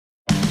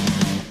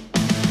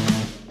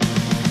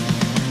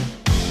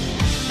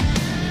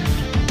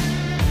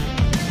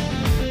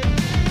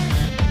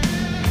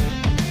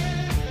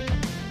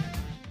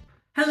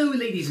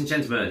ladies and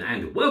gentlemen,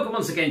 and welcome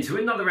once again to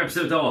another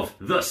episode of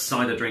The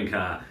Cider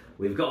Drinker.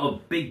 We've got a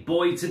big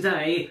boy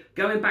today,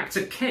 going back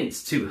to Kent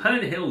to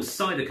Hernhill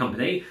Cider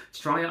Company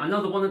to try out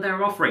another one of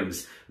their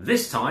offerings.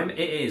 This time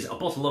it is a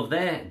bottle of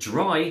their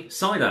dry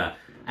cider,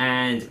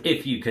 and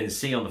if you can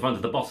see on the front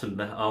of the bottom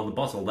on the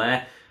bottle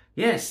there,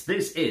 yes,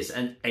 this is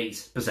an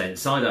 8%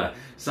 cider,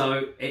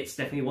 so it's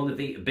definitely one of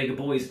the bigger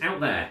boys out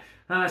there.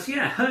 So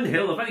yeah,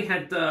 Hernhill, I've only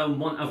had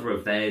one other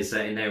of theirs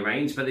in their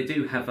range, but they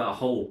do have a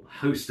whole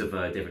host of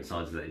different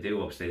ciders that they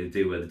do. Obviously, they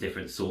do the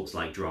different sorts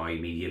like dry,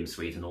 medium,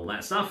 sweet, and all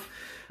that stuff.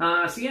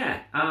 So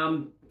yeah,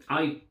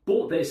 I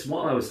bought this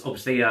while I was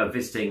obviously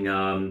visiting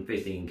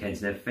Kent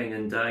and everything,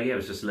 and yeah, it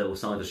was just a little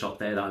cider shop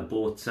there that I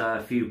bought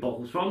a few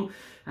bottles from,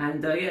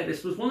 and yeah,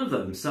 this was one of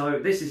them. So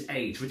this is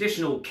a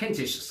traditional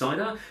Kentish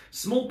cider,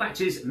 small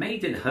batches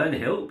made in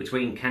Hernhill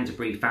between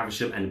Canterbury,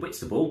 Faversham and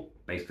Whitstable.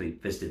 Basically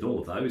visited all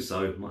of those,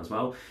 so might as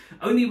well.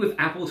 Only with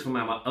apples from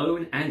our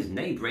own and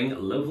neighbouring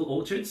local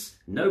orchards,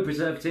 no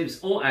preservatives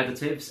or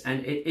additives,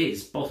 and it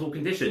is bottle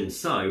conditioned.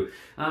 So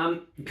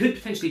could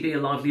potentially be a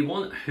lively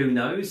one, who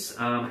knows.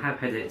 I have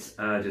had it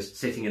just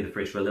sitting in the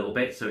fridge for a little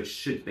bit, so it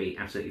should be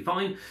absolutely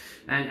fine.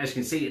 And as you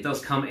can see, it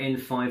does come in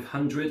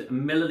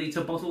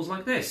 500ml bottles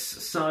like this.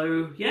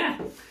 So yeah.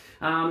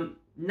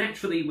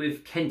 Naturally,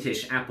 with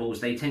Kentish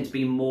apples, they tend to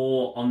be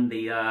more on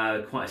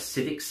the quite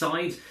acidic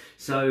side.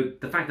 So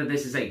the fact that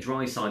this is a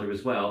dry cider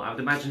as well, I would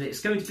imagine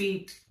it's going to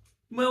be,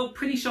 well,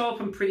 pretty sharp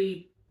and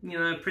pretty,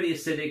 pretty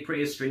acidic,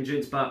 pretty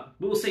astringent. But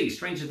we'll see.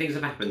 Stranger things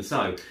have happened.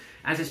 So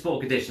as it's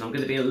bottle condition, I'm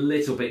going to be a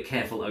little bit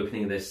careful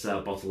opening this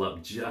bottle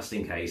up just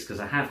in case,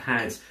 because I have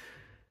had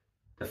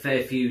a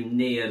fair few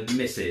near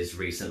misses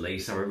recently.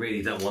 So I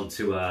really don't want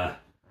to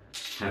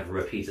have a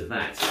repeat of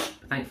that.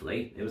 But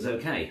thankfully, it was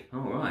okay. All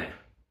right.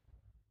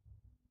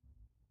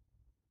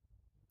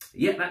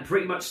 Yeah, that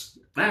pretty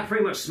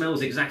much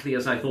smells exactly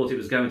as I thought it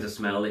was going to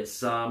smell. It's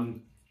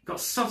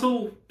got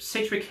subtle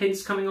citric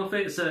hints coming off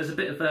it. So there's a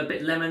bit of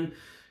lemon,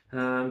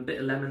 bit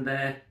of lemon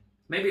there,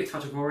 maybe a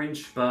touch of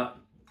orange, but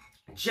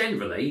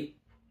generally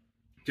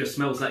just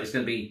smells like it's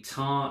going to be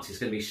tart. It's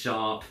going to be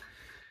sharp.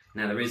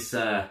 Now there is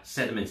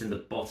sediment in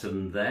the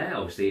bottom there.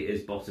 Obviously, it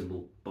is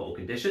bottle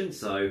conditioned,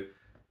 so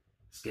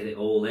let's get it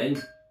all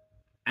in.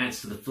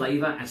 Adds to the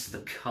flavour, adds to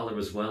the colour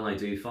as well, I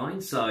do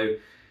find. So.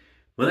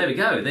 Well, there we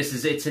go. This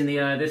is it in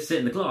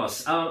the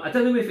glass. I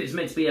don't know if it's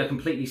meant to be a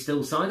completely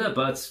still cider,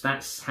 but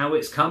that's how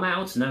it's come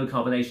out. No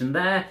carbonation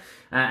there.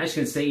 As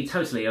you can see,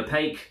 totally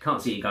opaque.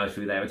 Can't see you guys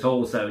through there at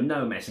all, so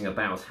no messing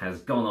about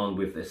has gone on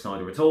with this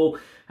cider at all.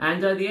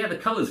 And yeah, the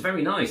colour's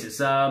very nice.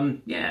 It's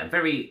yeah,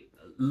 very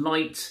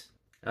light.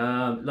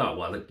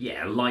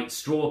 Light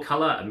straw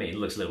colour. I mean, it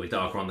looks a little bit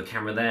darker on the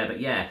camera there, but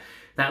yeah,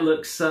 that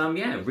looks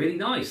yeah, really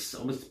nice.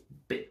 Almost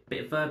a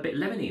bit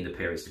lemony in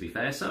appearance, to be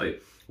fair. So,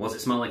 what does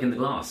it smell like in the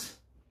glass?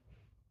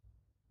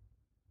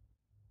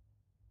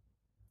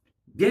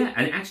 Yeah,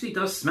 and it actually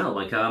does smell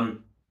like a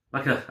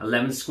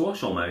lemon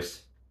squash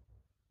almost.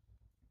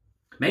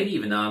 Maybe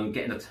even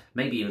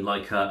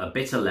like a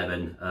bitter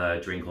lemon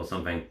drink or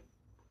something.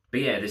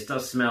 But yeah, this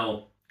does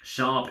smell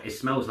sharp. It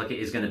smells like it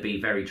is going to be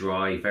very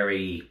dry,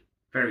 very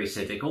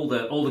acidic. All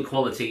the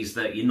qualities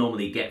that you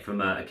normally get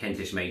from a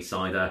Kentish made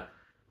cider.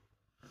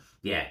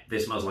 Yeah,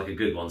 this smells like a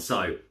good one.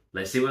 So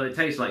let's see what it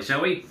tastes like,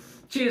 shall we?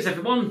 Cheers,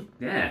 everyone.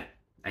 Yeah,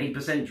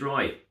 8%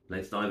 dry.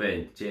 Let's dive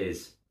in.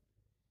 Cheers.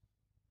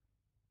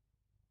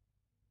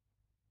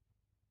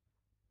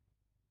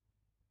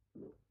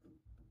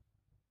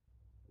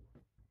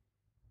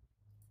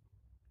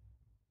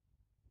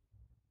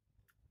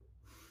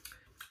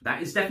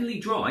 That is definitely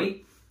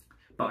dry,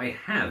 but I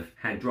have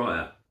had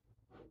drier.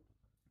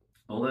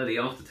 Although the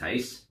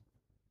aftertaste,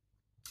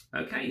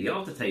 okay, the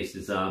aftertaste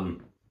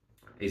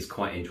is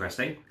quite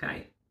interesting.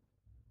 Okay.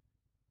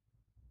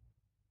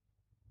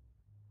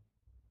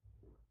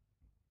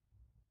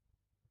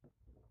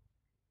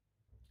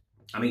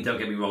 I mean, don't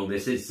get me wrong.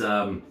 This is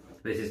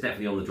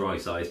definitely on the dry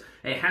side.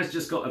 It has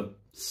just got a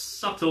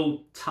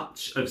subtle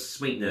touch of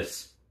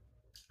sweetness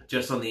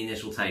just on the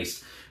initial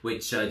taste,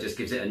 which just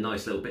gives it a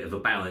nice little bit of a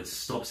balance,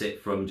 stops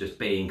it from just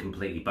being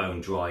completely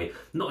bone dry.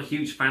 Not a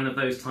huge fan of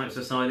those types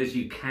of ciders.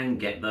 You can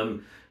get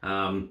them,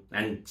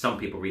 and some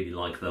people really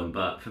like them,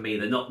 but for me,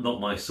 they're not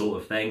my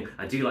sort of thing.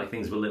 I do like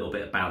things with a little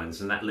bit of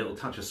balance, and that little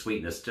touch of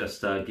sweetness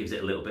just gives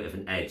it a little bit of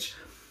an edge.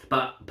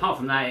 But apart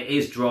from that, it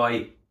is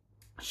dry,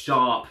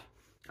 sharp,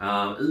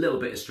 a little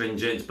bit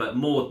astringent, but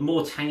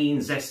more tangy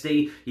and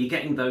zesty. You're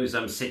getting those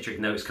citric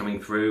notes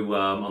coming through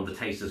on the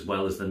taste as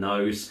well as the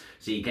nose.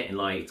 So you're getting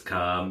like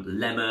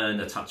lemon,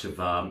 a touch of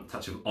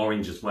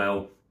orange as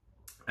well.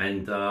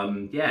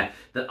 And yeah,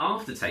 the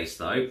aftertaste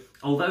though,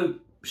 although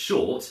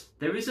short,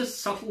 there is a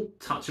subtle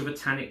touch of a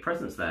tannic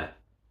presence there.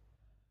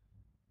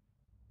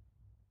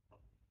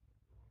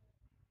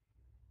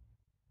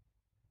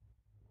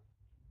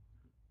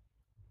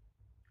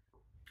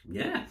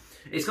 Yeah,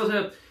 it's got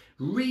a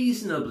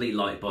reasonably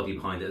light body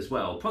behind it as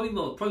well.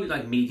 Probably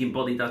like medium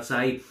bodied, I'd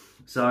say.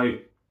 So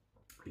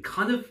it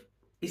kind of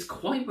it's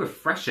quite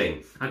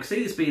refreshing. I can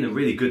see this being a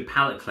really good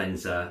palate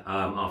cleanser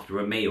after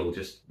a meal,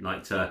 just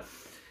like to,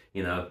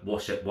 you know,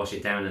 wash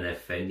it down and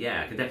everything.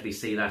 Yeah, I can definitely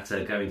see that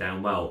going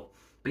down well.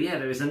 But yeah,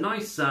 there is a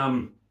nice,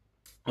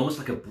 almost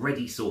like a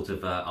bready sort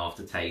of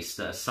aftertaste,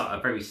 a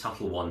very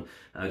subtle one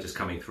just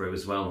coming through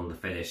as well on the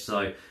finish.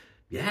 So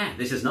yeah,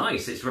 this is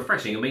nice. It's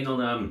refreshing. I mean,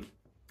 on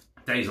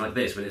days like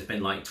this, when it's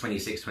been like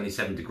 26,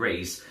 27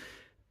 degrees,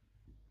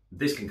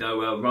 this can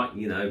go right,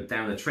 you know,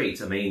 down a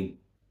treat. I mean,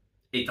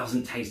 it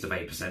doesn't taste of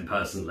 8%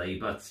 personally,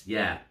 but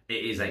yeah,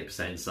 it is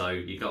 8%, so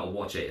you've got to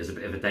watch it as a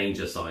bit of a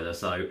danger cider.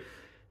 So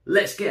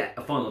let's get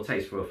a final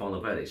taste for a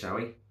final verdict, shall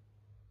we?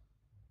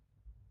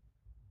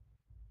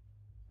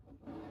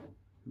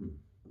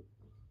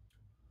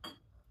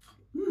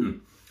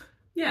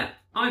 Yeah,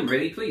 I'm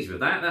really pleased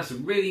with that. That's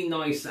really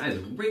nice. That is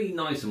really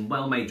nice and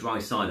well-made dry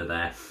cider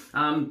there.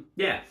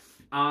 Yeah,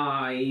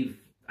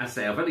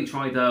 I've only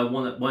tried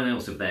one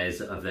else of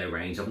their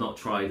range. I've not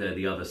tried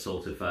the other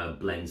sort of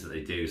blends that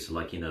they do. So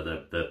like, you know,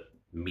 the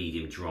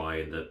medium dry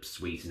and the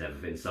sweet and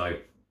everything. So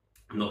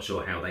I'm not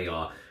sure how they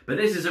are. But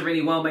this is a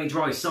really well-made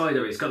dry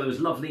cider. It's got those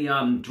lovely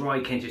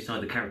dry Kentish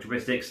cider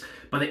characteristics,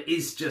 but it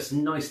is just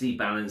nicely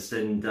balanced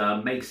and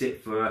makes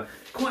it for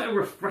quite a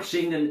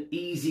refreshing and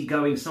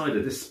easy-going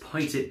cider,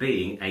 despite it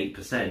being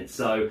 8%.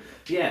 So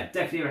yeah,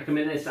 definitely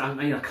recommend this. I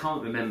mean, I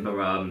can't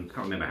remember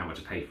how much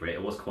I paid for it.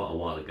 It was quite a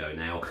while ago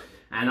now.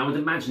 And I would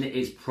imagine it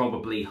is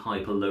probably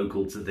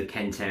hyper-local to the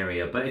Kent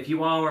area. But if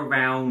you are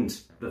around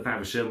the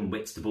Faversham,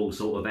 Whitstable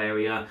sort of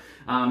area,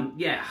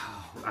 yeah,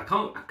 I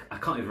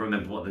can't even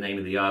remember what the name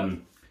of the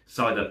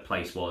cider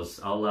place was.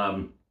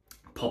 I'll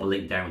pop a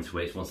link down to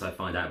it once I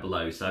find out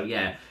below. So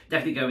yeah,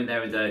 definitely go in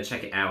there and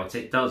check it out.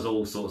 It does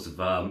all sorts of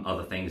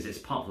other things. It's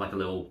part of like a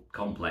little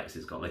complex.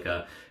 It's got like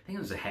I think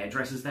there's a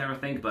hairdresser's there, I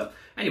think. But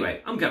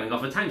anyway, I'm going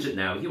off a tangent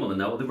now. You want to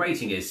know what the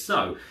rating is.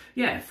 So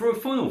yeah, for a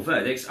final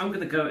verdict, I'm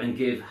going to go and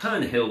give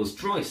Hernhill's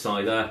dry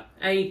cider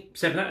a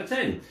 7 out of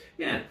 10.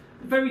 Yeah,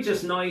 very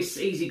just nice,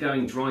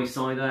 easygoing dry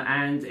cider,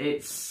 and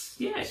it's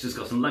just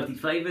got some lovely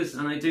flavours,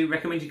 and I do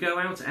recommend you go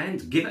out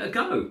and give it a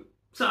go.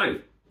 So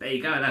there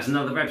you go, that's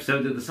another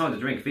episode of the Cider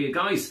Drink for you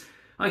guys.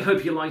 I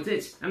hope you liked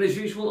it, and as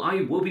usual,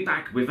 I will be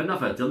back with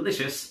another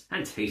delicious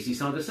and tasty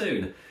cider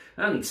soon.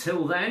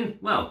 Until then,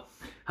 well,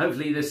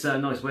 hopefully this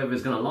nice weather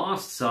is going to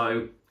last,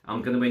 so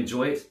I'm going to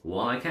enjoy it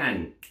while I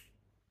can.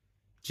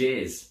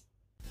 Cheers.